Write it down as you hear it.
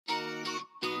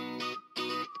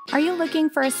Are you looking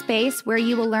for a space where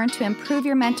you will learn to improve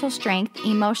your mental strength,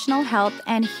 emotional health,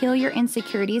 and heal your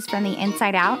insecurities from the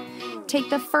inside out? Take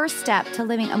the first step to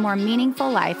living a more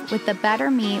meaningful life with the Better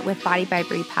Me with Body by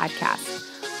Bree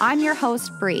podcast. I'm your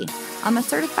host, Bree. I'm a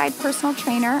certified personal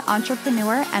trainer,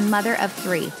 entrepreneur, and mother of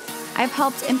 3. I've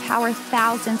helped empower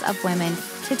thousands of women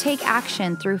to take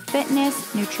action through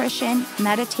fitness, nutrition,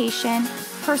 meditation,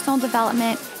 personal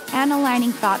development, and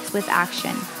aligning thoughts with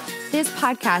action. This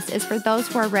podcast is for those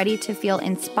who are ready to feel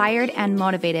inspired and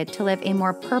motivated to live a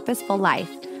more purposeful life.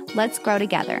 Let's grow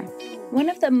together. One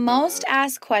of the most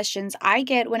asked questions I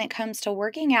get when it comes to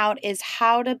working out is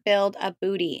how to build a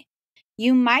booty.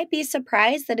 You might be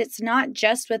surprised that it's not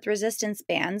just with resistance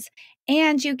bands,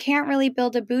 and you can't really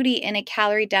build a booty in a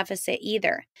calorie deficit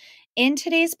either. In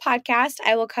today's podcast,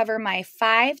 I will cover my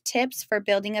 5 tips for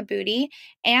building a booty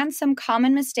and some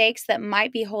common mistakes that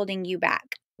might be holding you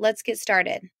back. Let's get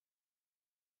started.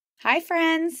 Hi,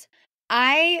 friends.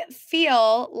 I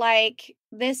feel like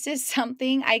this is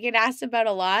something I get asked about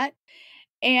a lot,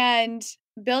 and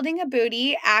building a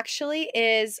booty actually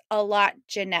is a lot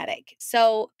genetic.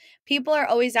 So people are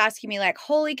always asking me like,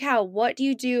 holy cow, what do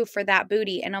you do for that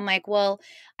booty? And I'm like, well,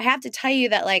 I have to tell you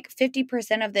that like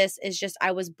 50% of this is just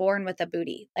I was born with a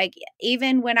booty. Like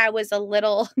even when I was a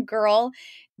little girl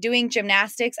doing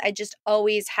gymnastics, I just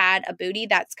always had a booty.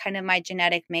 That's kind of my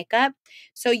genetic makeup.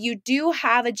 So you do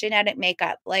have a genetic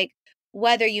makeup, like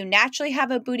whether you naturally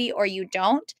have a booty or you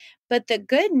don't. But the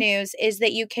good news is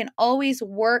that you can always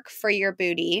work for your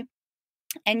booty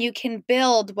and you can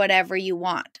build whatever you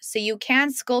want. So you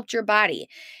can sculpt your body.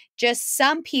 Just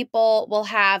some people will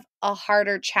have a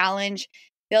harder challenge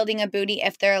building a booty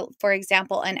if they're, for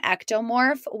example, an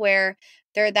ectomorph, where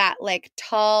they're that like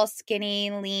tall,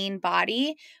 skinny, lean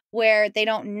body where they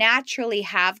don't naturally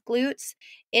have glutes.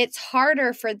 It's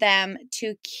harder for them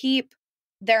to keep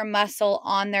their muscle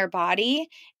on their body.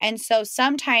 And so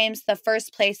sometimes the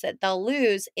first place that they'll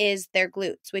lose is their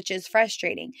glutes, which is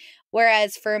frustrating.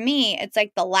 Whereas for me, it's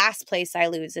like the last place I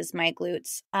lose is my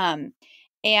glutes.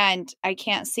 And I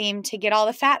can't seem to get all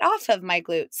the fat off of my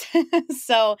glutes.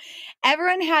 So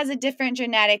everyone has a different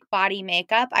genetic body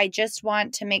makeup. I just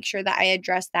want to make sure that I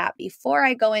address that before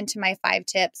I go into my 5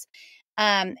 tips.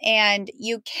 And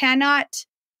you cannot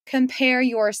compare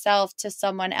yourself to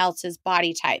someone else's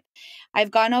body type.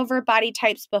 I've gone over body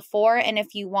types before, and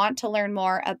if you want to learn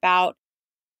more about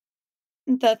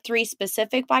the 3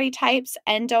 specific body types,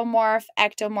 endomorph,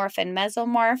 ectomorph, and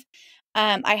mesomorph,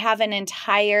 I have an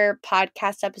entire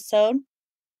podcast episode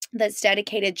that's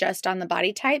dedicated just on the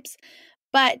body types.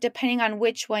 But depending on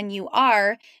which one you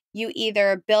are, you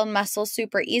either build muscle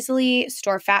super easily,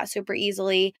 store fat super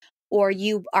easily, or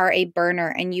you are a burner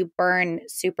and you burn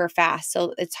super fast.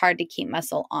 So it's hard to keep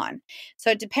muscle on.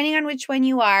 So depending on which one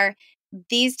you are,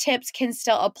 these tips can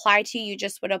still apply to you. You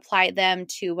just would apply them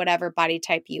to whatever body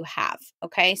type you have.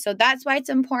 Okay. So that's why it's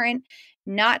important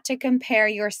not to compare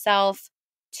yourself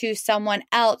to someone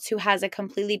else who has a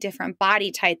completely different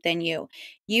body type than you.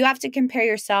 You have to compare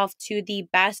yourself to the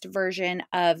best version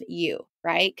of you,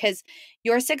 right? Because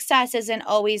your success isn't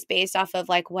always based off of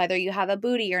like whether you have a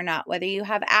booty or not, whether you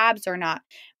have abs or not,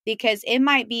 because it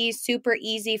might be super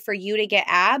easy for you to get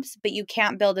abs, but you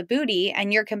can't build a booty,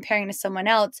 and you're comparing to someone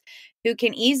else who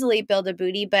can easily build a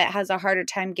booty but has a harder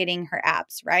time getting her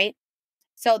abs, right?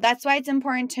 So that's why it's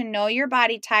important to know your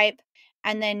body type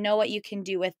and then know what you can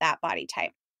do with that body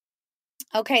type.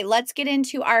 Okay, let's get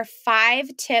into our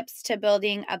 5 tips to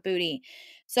building a booty.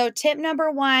 So tip number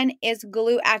 1 is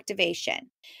glute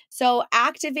activation. So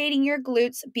activating your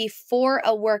glutes before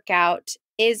a workout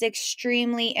is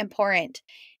extremely important.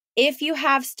 If you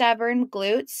have stubborn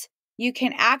glutes, you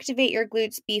can activate your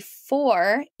glutes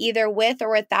before, either with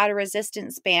or without a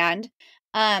resistance band,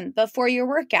 before your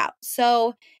workout.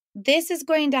 So this is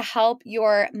going to help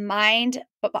your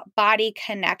mind-body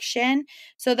connection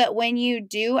so that when you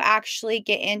do actually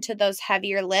get into those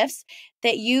heavier lifts,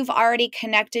 that you've already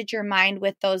connected your mind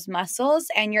with those muscles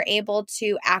and you're able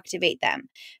to activate them.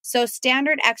 So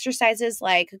standard exercises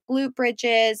like glute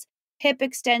bridges, hip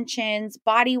extensions,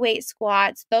 body weight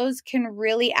squats, those can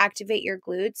really activate your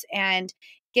glutes and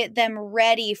get them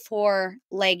ready for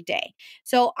leg day.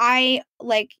 So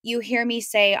you hear me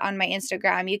say on my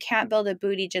Instagram, you can't build a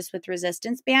booty just with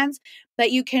resistance bands,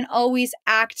 but you can always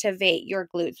activate your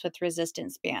glutes with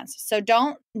resistance bands. So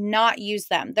don't not use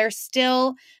them. They're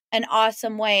still an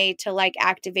awesome way to like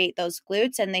activate those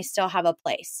glutes, and they still have a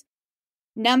place.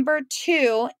 Number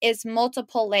 2 is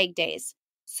multiple leg days.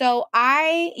 So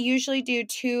I usually do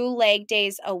 2 leg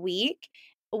days a week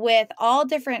with all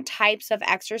different types of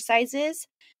exercises.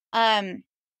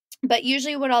 But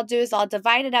usually what I'll do is I'll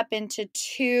divide it up into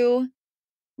 2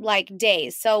 like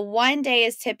days. So one day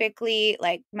is typically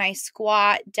like my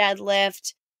squat,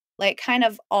 deadlift, like kind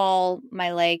of all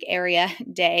my leg area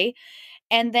day.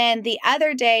 And then the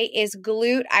other day is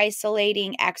glute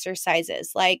isolating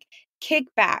exercises like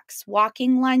kickbacks,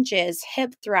 walking lunges,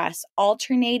 hip thrusts,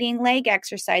 alternating leg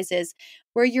exercises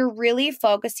where you're really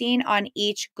focusing on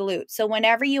each glute. So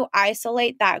whenever you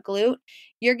isolate that glute,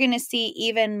 you're going to see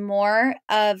even more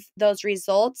of those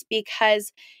results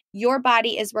because your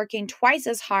body is working twice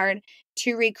as hard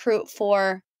to recruit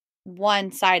for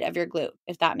one side of your glute,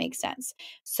 if that makes sense.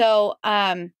 So,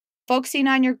 focusing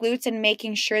on your glutes and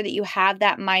making sure that you have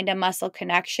that mind and muscle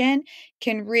connection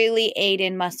can really aid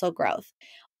in muscle growth.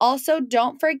 Also,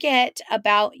 don't forget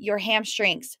about your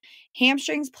hamstrings.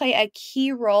 Hamstrings play a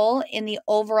key role in the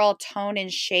overall tone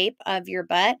and shape of your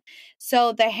butt.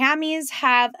 So the hammies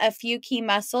have a few key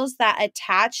muscles that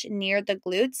attach near the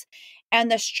glutes,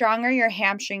 and the stronger your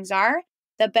hamstrings are,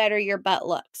 the better your butt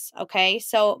looks. Okay,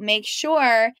 so make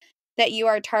sure that you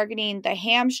are targeting the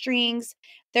hamstrings.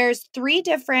 There's 3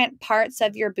 different parts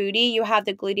of your booty. You have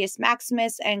the gluteus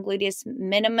maximus and gluteus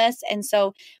minimus. And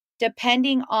so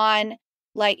depending on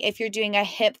like if you're doing a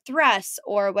hip thrust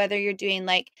or whether you're doing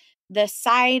like the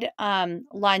side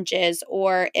lunges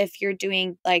or if you're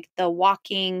doing like the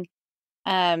walking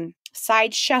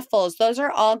side shuffles, those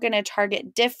are all going to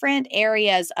target different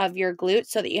areas of your glute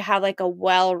so that you have like a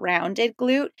well-rounded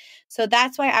glute. So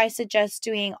that's why I suggest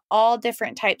doing all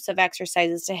different types of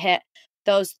exercises to hit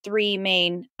those 3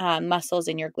 main muscles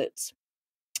in your glutes.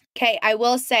 Okay, I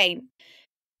will say,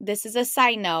 this is a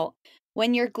side note,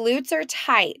 when your glutes are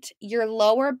tight, your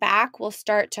lower back will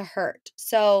start to hurt.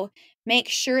 So make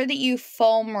sure that you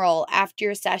foam roll after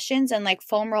your sessions and like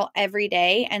foam roll every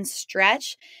day and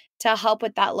stretch to help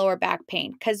with that lower back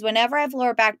pain. Because whenever I have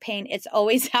lower back pain, it's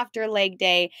always after leg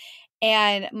day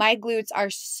and my glutes are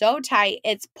so tight,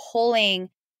 it's pulling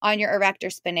on your erector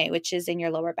spinae, which is in your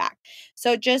lower back.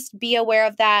 So just be aware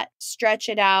of that, stretch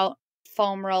it out,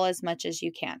 foam roll as much as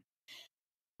you can.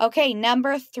 Okay,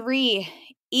 number 3,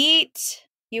 eat.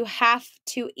 You have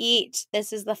to eat.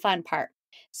 This is the fun part.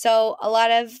 So a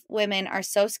lot of women are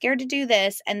so scared to do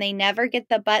this and they never get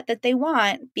the butt that they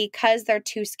want because they're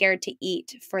too scared to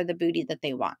eat for the booty that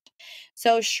they want.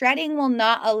 So shredding will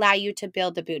not allow you to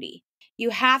build a booty.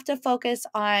 You have to focus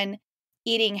on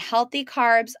eating healthy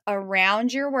carbs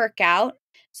around your workout.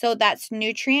 So that's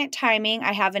nutrient timing.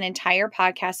 I have an entire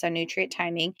podcast on nutrient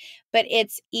timing, but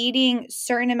it's eating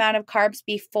certain amount of carbs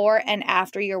before and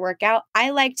after your workout. I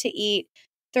like to eat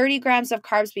 30 grams of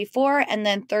carbs before and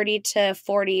then 30 to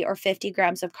 40 or 50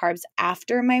 grams of carbs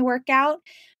after my workout.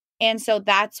 And so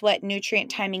that's what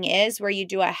nutrient timing is, where you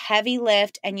do a heavy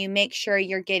lift and you make sure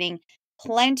you're getting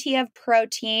plenty of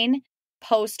protein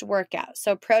post-workout.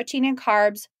 So protein and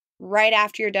carbs right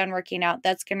after you're done working out,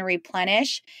 that's going to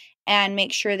replenish and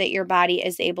make sure that your body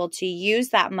is able to use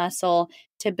that muscle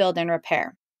to build and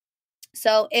repair.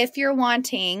 So if you're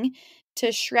wanting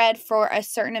to shred for a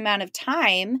certain amount of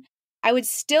time, I would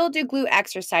still do glute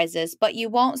exercises, but you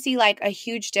won't see like a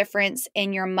huge difference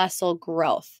in your muscle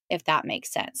growth, if that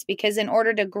makes sense. Because in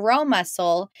order to grow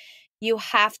muscle, you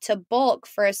have to bulk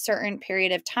for a certain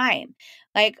period of time.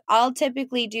 Like I'll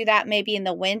typically do that maybe in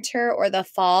the winter or the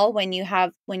fall when you're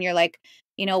like,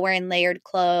 wearing layered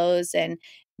clothes and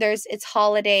it's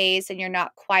holidays and you're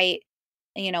not quite,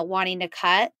 wanting to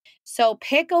cut. So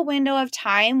pick a window of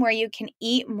time where you can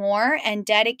eat more and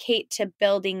dedicate to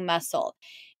building muscle.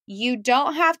 You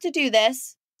don't have to do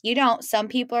this. You don't. Some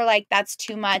people are like, that's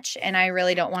too much and I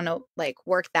really don't want to like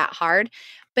work that hard.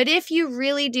 But if you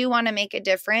really do want to make a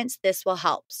difference, this will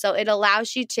help. So it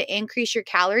allows you to increase your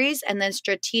calories and then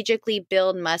strategically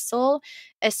build muscle,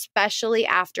 especially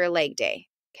after leg day.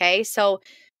 Okay. So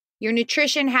your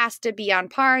nutrition has to be on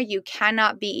par. You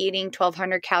cannot be eating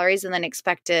 1,200 calories and then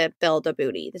expect to build a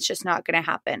booty. That's just not going to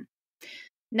happen.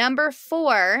 Number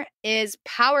 4 is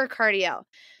power cardio.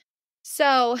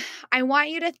 So I want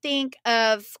you to think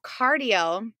of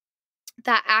cardio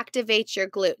that activates your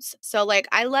glutes. So like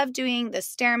I love doing the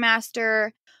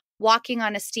Stairmaster, walking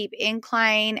on a steep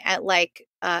incline at like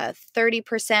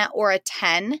 30% or a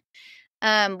 10.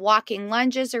 Walking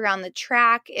lunges around the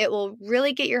track. It will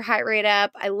really get your heart rate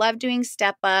up. I love doing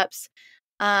step ups.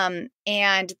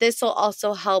 And this will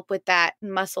also help with that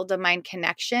muscle to mind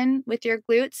connection with your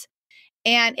glutes.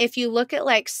 And if you look at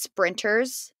like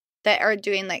sprinters that are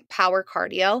doing like power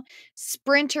cardio,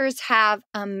 sprinters have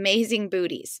amazing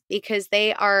booties because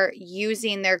they are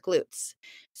using their glutes.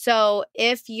 So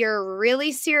if you're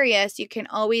really serious, you can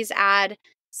always add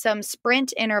some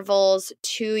sprint intervals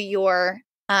to your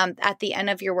at the end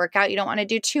of your workout. You don't want to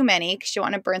do too many because you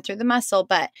want to burn through the muscle,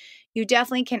 but you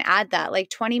definitely can add that. Like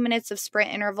 20 minutes of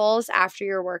sprint intervals after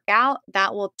your workout,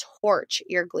 that will torch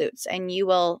your glutes and you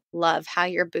will love how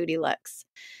your booty looks.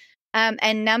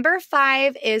 And number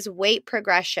 5 is weight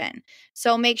progression.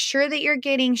 So make sure that you're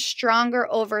getting stronger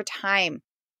over time.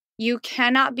 You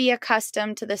cannot be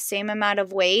accustomed to the same amount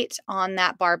of weight on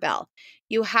that barbell.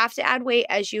 You have to add weight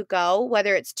as you go,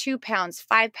 whether it's 2 pounds,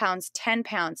 5 pounds, 10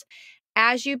 pounds.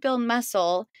 As you build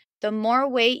muscle, the more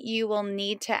weight you will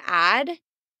need to add,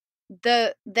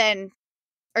 as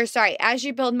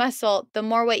you build muscle, the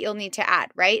more weight you'll need to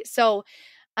add, right? So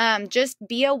just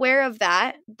be aware of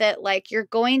that like you're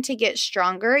going to get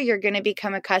stronger, you're going to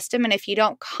become accustomed. And if you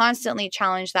don't constantly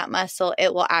challenge that muscle,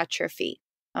 it will atrophy.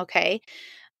 Okay.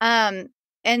 And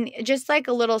just like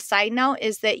a little side note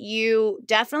is that you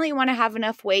definitely want to have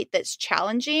enough weight that's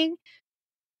challenging,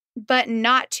 but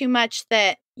not too much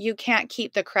that you can't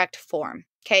keep the correct form.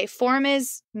 Okay. Form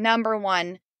is number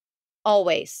 1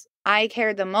 always. I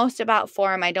care the most about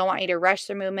form. I don't want you to rush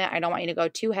the movement. I don't want you to go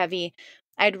too heavy.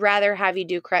 I'd rather have you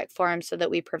do correct form so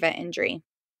that we prevent injury.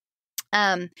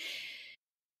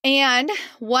 And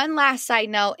one last side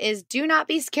note is do not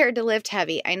be scared to lift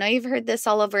heavy. I know you've heard this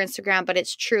all over Instagram, but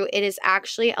it's true. It is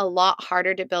actually a lot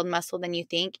harder to build muscle than you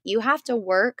think. You have to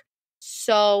work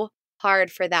so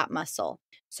hard for that muscle.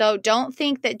 So don't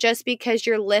think that just because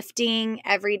you're lifting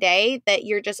every day that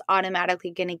you're just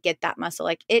automatically going to get that muscle.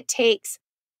 Like it takes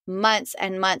months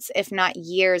and months, if not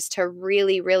years, to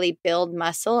really, really build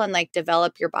muscle and like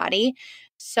develop your body.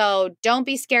 So don't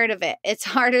be scared of it. It's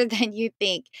harder than you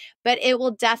think, but it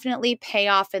will definitely pay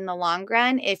off in the long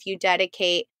run if you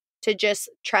dedicate to just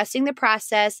trusting the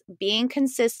process, being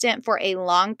consistent for a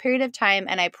long period of time,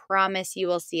 and I promise you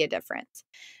will see a difference.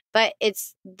 But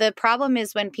the problem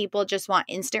is when people just want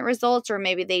instant results, or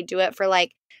maybe they do it for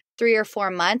like 3 or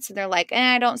 4 months and they're like,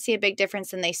 I don't see a big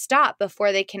difference, and they stop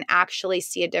before they can actually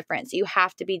see a difference. You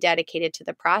have to be dedicated to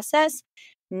the process.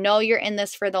 Know you're in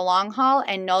this for the long haul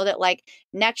and know that like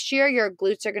next year your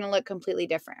glutes are going to look completely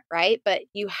different, right? But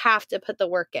you have to put the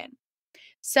work in.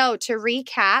 So to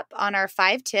recap on our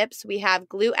 5 tips, we have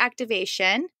glute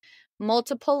activation,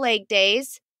 multiple leg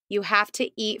days. You have to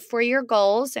eat for your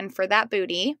goals and for that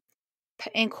booty.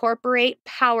 Incorporate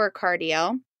power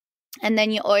cardio. And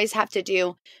then you always have to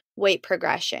do weight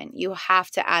progression. You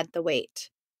have to add the weight.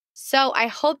 So I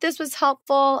hope this was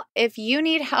helpful. If you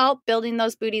need help building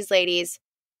those booties, ladies,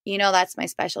 you know that's my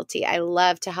specialty. I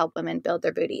love to help women build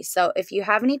their booties. So if you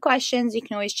have any questions, you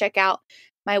can always check out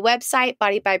my website,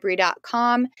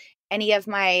 bodybybree.com. Any of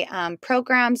my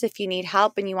programs, if you need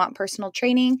help and you want personal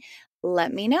training,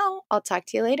 let me know. I'll talk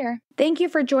to you later. Thank you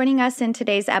for joining us in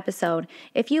today's episode.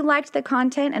 If you liked the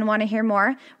content and want to hear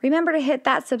more, remember to hit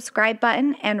that subscribe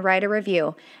button and write a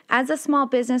review. As a small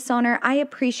business owner, I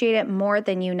appreciate it more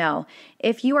than you know.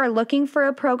 If you are looking for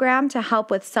a program to help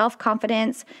with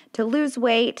self-confidence, to lose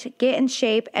weight, get in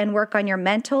shape, and work on your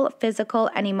mental,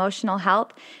 physical, and emotional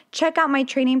health, check out my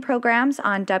training programs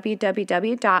on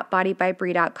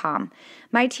www.bodybybree.com.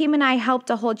 My team and I help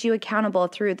to hold you accountable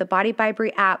through the Body by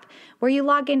Bree app, where you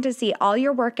log in to see all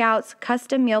your workouts,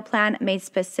 custom meal plan made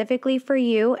specifically for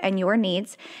you and your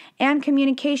needs, and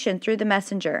communication through the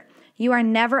messenger. You are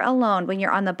never alone when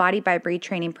you're on the Body by Bree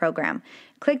training program.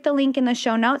 Click the link in the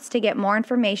show notes to get more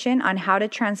information on how to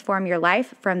transform your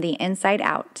life from the inside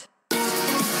out.